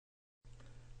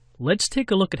Let's take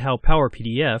a look at how Power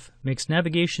PDF makes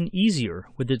navigation easier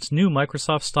with its new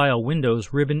Microsoft-style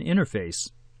Windows ribbon interface.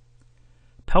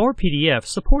 Power PDF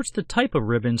supports the type of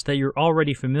ribbons that you're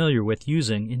already familiar with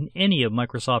using in any of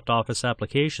Microsoft Office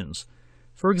applications.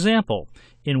 For example,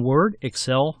 in Word,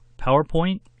 Excel,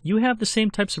 PowerPoint, you have the same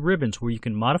types of ribbons where you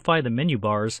can modify the menu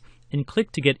bars and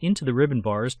click to get into the ribbon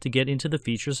bars to get into the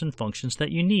features and functions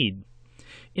that you need.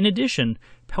 In addition,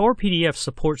 Power PDF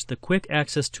supports the Quick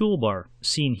Access toolbar,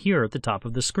 seen here at the top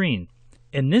of the screen.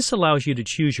 And this allows you to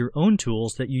choose your own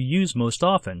tools that you use most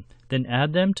often, then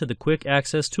add them to the Quick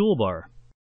Access toolbar.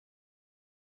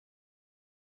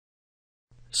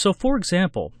 So for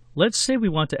example, let's say we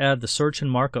want to add the search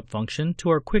and markup function to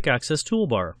our Quick Access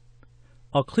toolbar.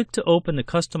 I'll click to open the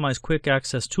Customize Quick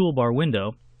Access toolbar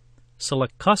window,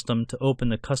 select Custom to open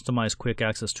the Customize Quick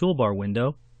Access toolbar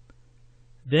window.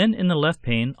 Then in the left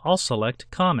pane, I'll select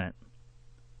Comment,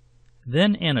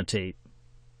 then Annotate,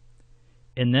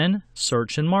 and then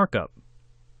Search and Markup.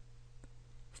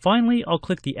 Finally, I'll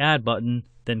click the Add button,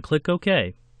 then click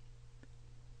OK.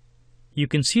 You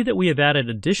can see that we have added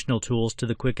additional tools to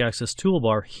the Quick Access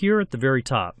toolbar here at the very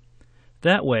top.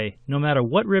 That way, no matter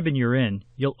what ribbon you're in,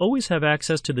 you'll always have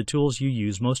access to the tools you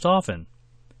use most often.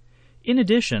 In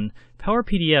addition, Power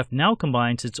PDF now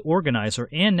combines its organizer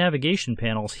and navigation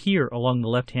panels here along the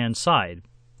left-hand side.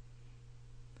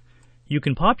 You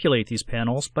can populate these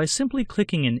panels by simply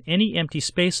clicking in any empty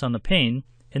space on the pane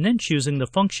and then choosing the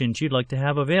functions you'd like to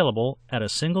have available at a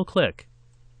single click.